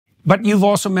But you've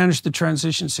also managed the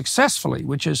transition successfully,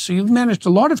 which is, so you've managed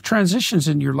a lot of transitions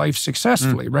in your life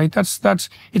successfully, right?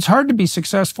 It's hard to be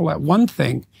successful at one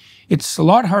thing. It's a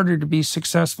lot harder to be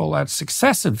successful at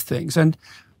successive things. And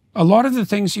a lot of the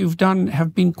things you've done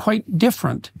have been quite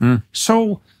different.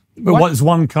 So, but what's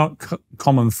one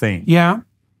common theme? Yeah.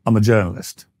 I'm a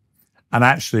journalist. And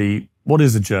actually, what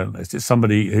is a journalist? It's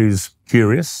somebody who's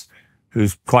curious,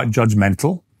 who's quite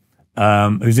judgmental,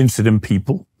 who's interested in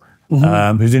people,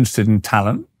 who's interested in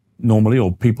talent normally,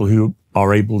 or people who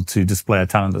are able to display a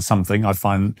talent at something. I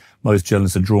find most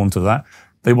journalists are drawn to that.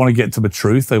 They want to get to the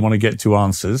truth. They want to get to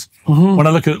answers. When I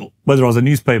look at whether I was a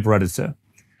newspaper editor,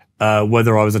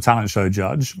 whether I was a talent show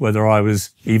judge, whether I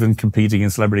was even competing in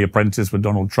Celebrity Apprentice with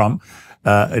Donald Trump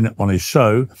on his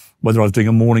show, whether I was doing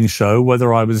a morning show,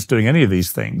 whether I was doing any of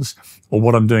these things, or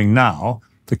what I'm doing now,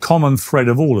 the common thread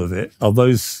of all of it are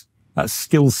that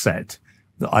skill set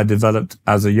that I developed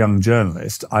as a young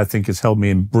journalist, I think has held me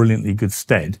in brilliantly good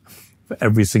stead for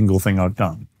every single thing I've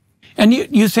done. And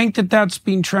you think that that's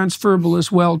been transferable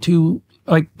as well to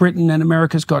like Britain and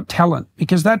America's Got Talent?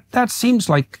 Because that seems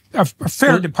like a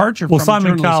fair departure from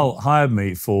Simon journalism. Cowell hired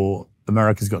me for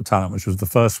America's Got Talent, which was the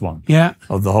first one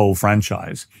of the whole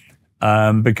franchise,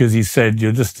 because he said,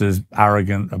 you're just as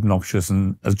arrogant, obnoxious,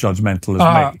 and as judgmental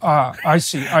as me. I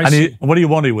see. What he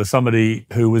wanted was somebody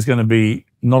who was going to be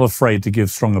not afraid to give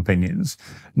strong opinions,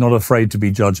 not afraid to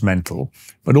be judgmental,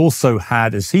 but also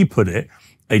had, as he put it,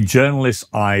 a journalist's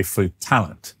eye for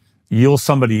talent. You're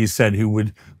somebody, he said, who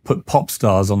would put pop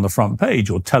stars on the front page,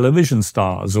 or television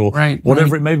stars, or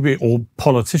whatever it may be, or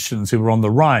politicians who were on the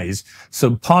rise.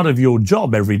 So part of your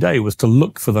job every day was to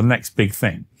look for the next big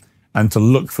thing, and to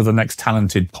look for the next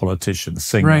talented politician,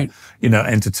 singer,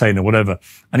 entertainer, whatever.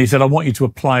 And he said, I want you to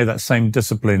apply that same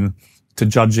discipline to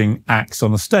judging acts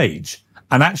on a stage.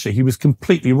 And actually, he was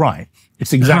completely right.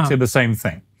 It's exactly the same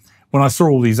thing. When I saw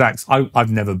all these acts,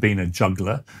 I've never been a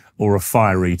juggler or a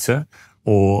fire eater,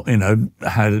 or,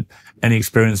 had any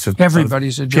experience of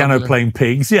everybody's a juggler. Piano playing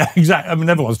pigs. Yeah, exactly. I mean,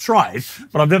 everyone's tried,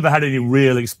 but I've never had any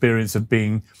real experience of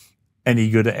being any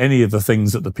good at any of the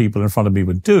things that the people in front of me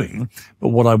were doing. But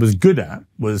what I was good at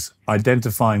was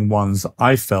identifying ones that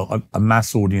I felt a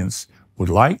mass audience would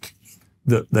like,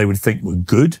 that they would think were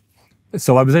good.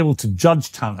 So I was able to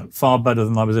judge talent far better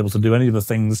than I was able to do any of the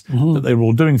things that they were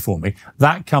all doing for me.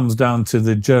 That comes down to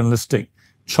the journalistic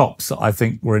chops that I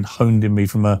think were honed in me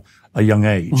from a young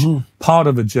age. Part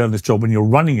of a journalist job, when you're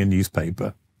running a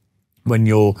newspaper, when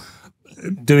you're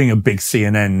doing a big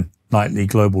CNN nightly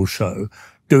global show,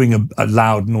 doing a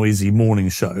loud, noisy morning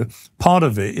show, part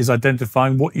of it is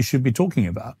identifying what you should be talking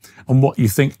about and what you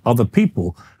think other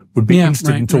people would be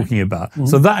interested in talking about.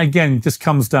 So that, again, just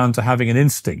comes down to having an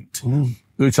instinct,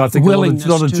 which I think a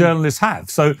lot of journalists have.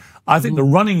 So I think the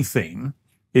running thing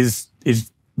is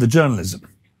the journalism.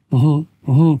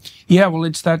 Yeah, well,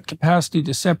 it's that capacity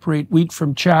to separate wheat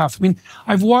from chaff. I mean,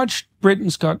 I've watched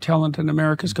Britain's Got Talent and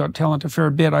America's Got Talent a fair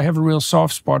bit. I have a real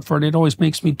soft spot for it. It always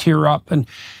makes me tear up. And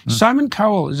Simon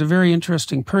Cowell is a very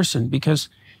interesting person because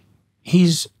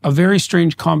he's a very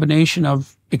strange combination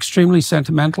of extremely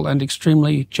sentimental and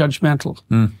extremely judgmental.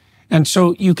 And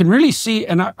so you can really see,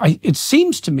 and it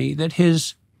seems to me that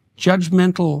his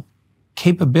judgmental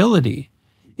capability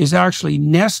is actually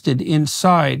nested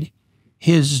inside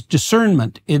his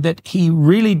discernment, that he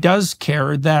really does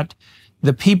care that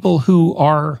the people who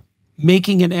are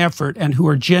making an effort and who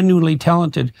are genuinely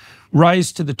talented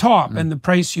rise to the top. And the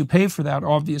price you pay for that,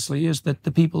 obviously, is that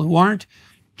the people who aren't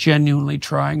genuinely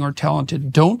trying or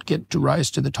talented don't get to rise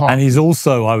to the top. And he's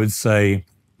also, I would say,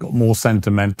 got more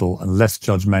sentimental and less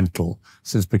judgmental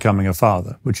since becoming a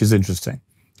father, which is interesting.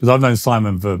 Because I've known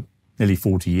Simon for nearly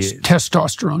 40 years.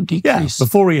 Testosterone decrease. Yeah,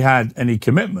 before he had any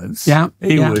commitments,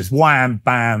 he was wham,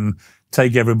 bam,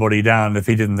 take everybody down if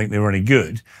he didn't think they were any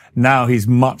good. Now he's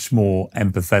much more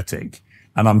empathetic.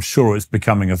 And I'm sure it's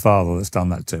becoming a father that's done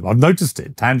that too. I've noticed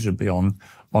it tangibly on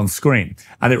screen.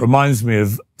 And it reminds me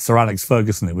of Sir Alex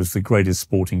Ferguson, who was the greatest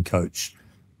sporting coach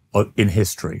in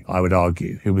history, I would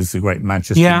argue, who was the great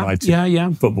Manchester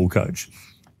United football coach.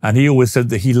 And he always said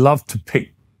that he loved to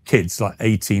pick kids like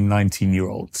 18,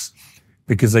 19-year-olds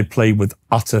because they played with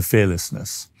utter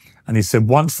fearlessness. And he said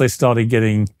once they started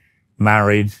getting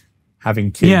married,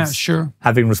 having kids,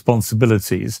 having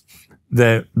responsibilities,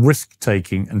 their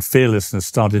risk-taking and fearlessness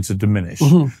started to diminish.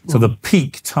 So the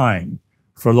peak time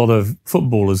for a lot of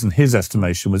footballers, in his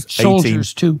estimation, was 18,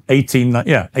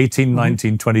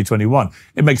 19, 20, 21.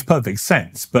 It makes perfect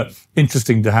sense, but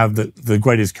interesting to have the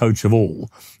greatest coach of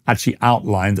all actually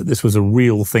outline that this was a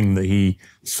real thing that he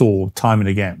saw time and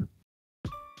again.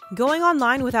 Going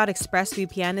online without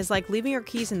ExpressVPN is like leaving your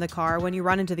keys in the car when you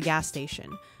run into the gas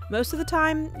station. Most of the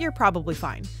time, you're probably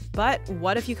fine. But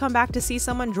what if you come back to see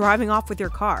someone driving off with your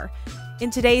car?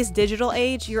 In today's digital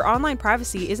age, your online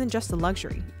privacy isn't just a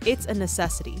luxury, it's a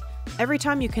necessity. Every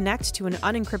time you connect to an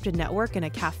unencrypted network in a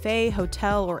cafe,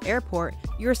 hotel, or airport,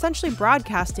 you're essentially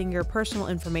broadcasting your personal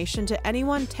information to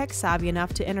anyone tech-savvy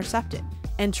enough to intercept it.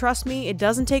 And trust me, it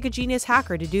doesn't take a genius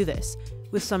hacker to do this.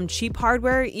 With some cheap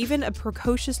hardware, even a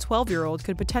precocious 12-year-old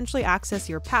could potentially access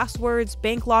your passwords,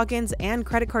 bank logins, and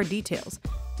credit card details.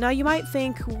 Now you might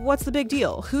think, what's the big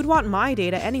deal? Who'd want my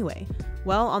data anyway?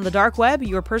 Well, on the dark web,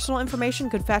 your personal information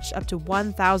could fetch up to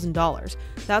 $1,000.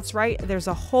 That's right, there's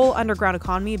a whole underground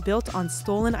economy built on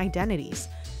stolen identities.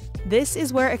 This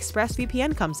is where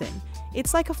ExpressVPN comes in.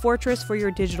 It's like a fortress for your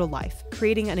digital life,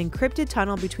 creating an encrypted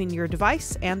tunnel between your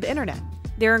device and the internet.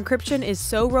 Their encryption is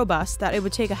so robust that it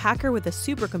would take a hacker with a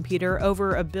supercomputer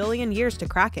over 1 billion years to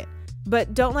crack it.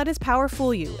 But don't let its power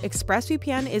fool you.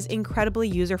 ExpressVPN is incredibly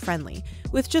user-friendly.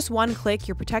 With just one click,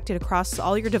 you're protected across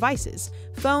all your devices.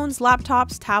 Phones,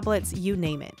 laptops, tablets, you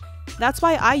name it. That's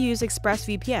why I use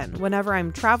ExpressVPN whenever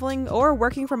I'm traveling or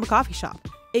working from a coffee shop.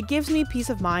 It gives me peace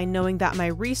of mind knowing that my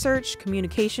research,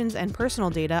 communications, and personal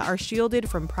data are shielded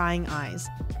from prying eyes.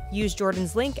 Use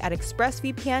Jordan's link at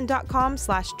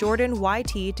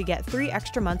expressvpn.com/JordanYT to get 3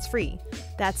 extra months free.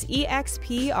 That's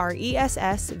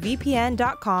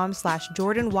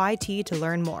expressvpn.com/JordanYT to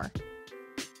learn more.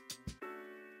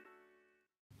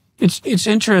 It's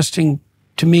interesting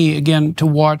to me, again, to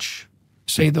watch,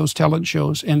 say, those talent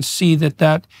shows and see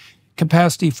that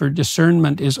capacity for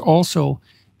discernment is also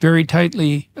very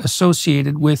tightly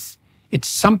associated with, it's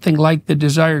something like the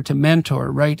desire to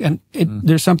mentor, right? And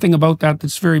there's something about that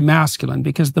that's very masculine,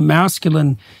 because the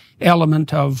masculine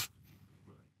element of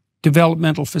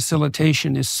developmental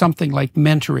facilitation is something like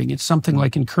mentoring. It's something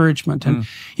like encouragement. And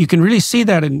you can really see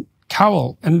that in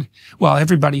Cowell. And, well,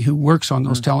 everybody who works on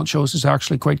those talent shows is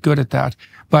actually quite good at that.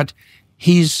 But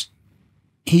he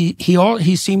seems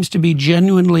to be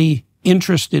genuinely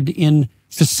interested in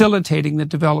facilitating the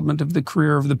development of the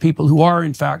career of the people who are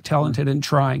in fact talented and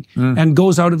trying, and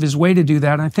goes out of his way to do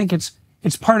that. And I think it's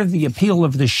part of the appeal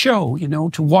of the show, you know,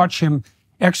 to watch him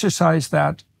exercise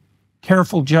that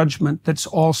careful judgment that's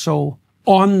also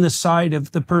on the side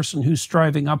of the person who's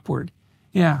striving upward.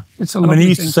 Yeah, it's a lovely thing. He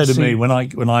used to say to me when I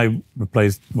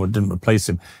didn't replace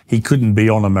him, he couldn't be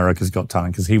on America's Got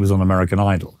Talent because he was on American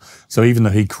Idol. So even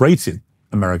though he created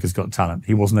America's Got Talent,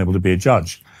 he wasn't able to be a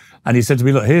judge. And he said to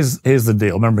me, look, here's the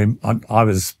deal. Remember, I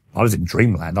was in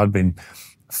dreamland. I'd been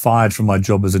fired from my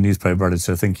job as a newspaper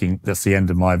editor thinking that's the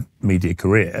end of my media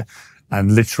career.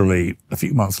 And literally a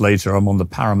few months later, I'm on the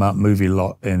Paramount movie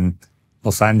lot in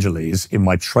Los Angeles in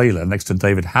my trailer next to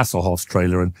David Hasselhoff's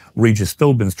trailer and Regis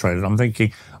Philbin's trailer. And I'm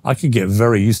thinking, I could get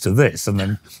very used to this. And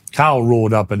then Cowell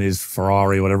roared up in his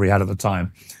Ferrari, whatever he had at the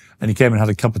time. And he came and had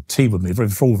a cup of tea with me,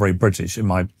 all very British, in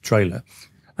my trailer.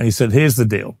 And he said, here's the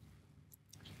deal.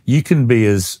 You can be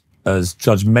as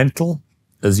judgmental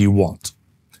as you want,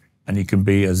 and you can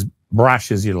be as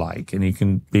brash as you like, and you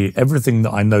can be everything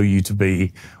that I know you to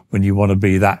be when you want to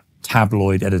be that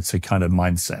tabloid editor kind of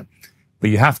mindset.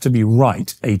 But you have to be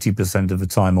right 80% of the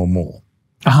time or more.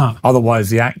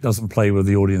 Otherwise, the act doesn't play with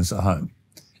the audience at home.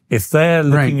 If they're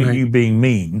looking at you being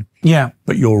mean,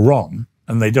 but you're wrong,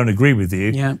 and they don't agree with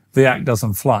you, the act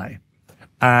doesn't fly.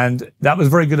 And that was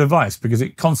very good advice, because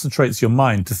it concentrates your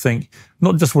mind to think,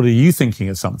 not just what are you thinking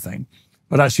of something,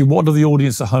 but actually what are the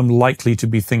audience at home likely to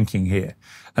be thinking here?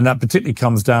 And that particularly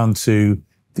comes down to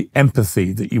the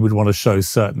empathy that you would want to show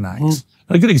certain acts.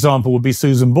 And a good example would be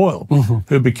Susan Boyle,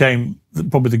 who became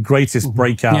probably the greatest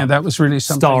breakout that was really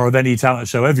star of any talent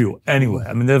show anywhere.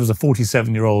 I mean, there was a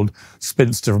 47-year-old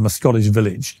spinster from a Scottish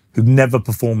village who'd never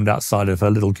performed outside of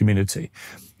her little community,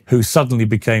 who suddenly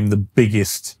became the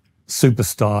biggest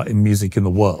superstar in music in the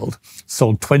world,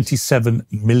 sold 27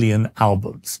 million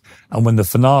albums. And when the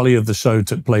finale of the show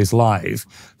took place live,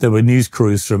 there were news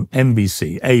crews from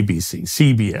NBC, ABC,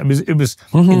 CBS. It was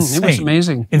insane. It was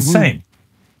amazing. Insane.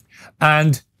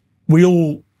 And we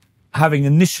all, having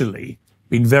initially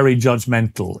been very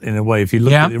judgmental in a way, if you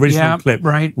look at the original clip,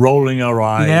 rolling our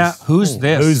eyes. Who's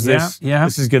this? Who's this?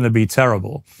 This is going to be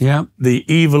terrible. The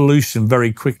evolution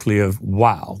very quickly of,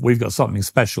 wow, we've got something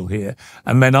special here.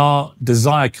 And then our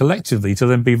desire collectively to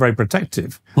then be very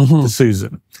protective to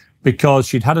Susan, because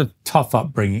she'd had a tough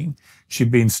upbringing.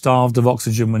 She'd been starved of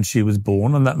oxygen when she was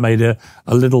born, and that made her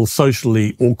a little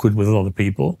socially awkward with a lot of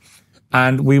people.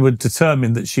 And we were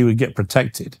determined that she would get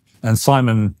protected. And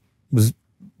Simon was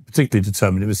particularly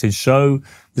determined. It was his show.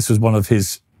 This was one of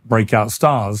his breakout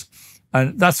stars.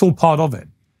 And that's all part of it.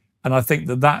 And I think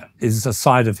that is a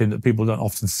side of him that people don't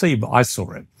often see, but I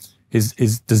saw it.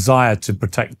 His desire to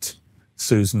protect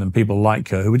Susan and people like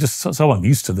her who were just so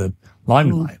unused to the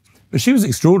limelight. But she was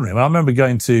extraordinary. I remember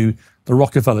going to the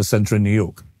Rockefeller Center in New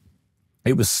York.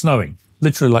 It was snowing,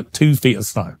 literally like 2 feet of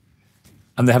snow.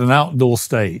 And they had an outdoor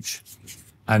stage.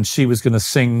 And she was going to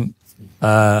sing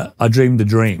I Dreamed a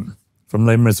Dream from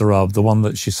Les Miserables, the one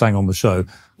that she sang on the show,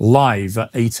 live at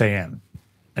 8 a.m.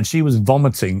 And she was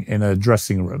vomiting in a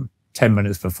dressing room 10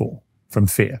 minutes before from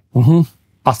fear,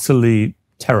 utterly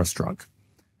terror-struck.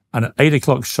 And at 8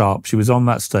 o'clock sharp, she was on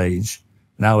that stage,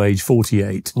 now age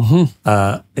 48, in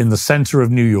the center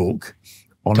of New York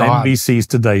on NBC's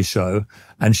Today Show.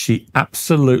 And she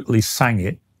absolutely sang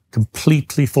it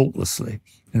completely faultlessly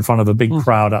in front of a big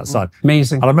crowd outside.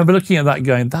 Amazing. And I remember looking at that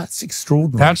going, that's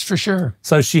extraordinary. That's for sure.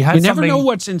 So she had You never know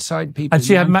what's inside people. And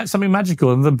she had something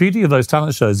magical. And the beauty of those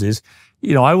talent shows is,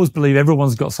 you know, I always believe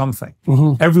everyone's got something.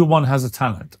 Everyone has a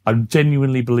talent. I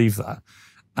genuinely believe that.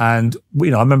 And,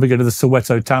 you know, I remember going to the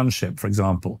Soweto Township, for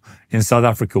example, in South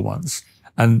Africa once,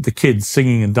 and the kids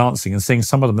singing and dancing and seeing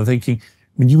some of them and thinking,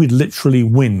 I mean, you would literally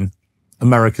win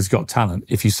America's Got Talent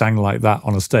if you sang like that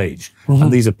on a stage.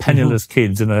 And these are penniless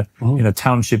kids in a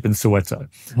township in Soweto.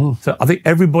 So I think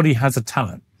everybody has a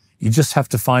talent. You just have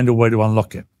to find a way to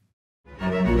unlock it.